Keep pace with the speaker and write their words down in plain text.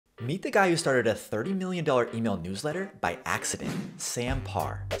Meet the guy who started a $30 million email newsletter by accident, Sam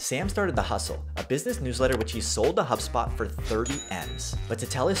Parr. Sam started The Hustle, a business newsletter which he sold to HubSpot for 30 M's. But to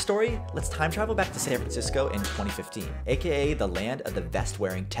tell his story, let's time travel back to San Francisco in 2015, aka the land of the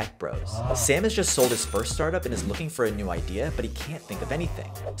vest-wearing tech bros. Sam has just sold his first startup and is looking for a new idea, but he can't think of anything.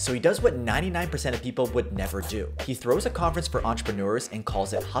 So he does what 99% of people would never do. He throws a conference for entrepreneurs and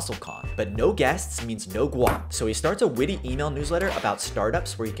calls it HustleCon. But no guests means no guap. So he starts a witty email newsletter about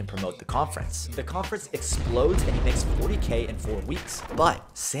startups where he can promote the conference. The conference explodes and he makes 40K in 4 weeks. But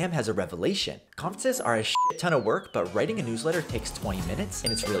Sam has a revelation. Conferences are a shit ton of work, but writing a newsletter takes 20 minutes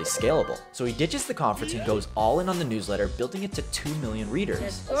and it's really scalable. So he ditches the conference and goes all in on the newsletter, building it to 2 million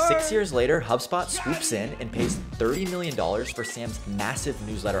readers. 6 years later, HubSpot swoops in and pays $30 million for Sam's massive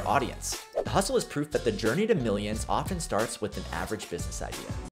newsletter audience. The Hustle is proof that the journey to millions often starts with an average business idea.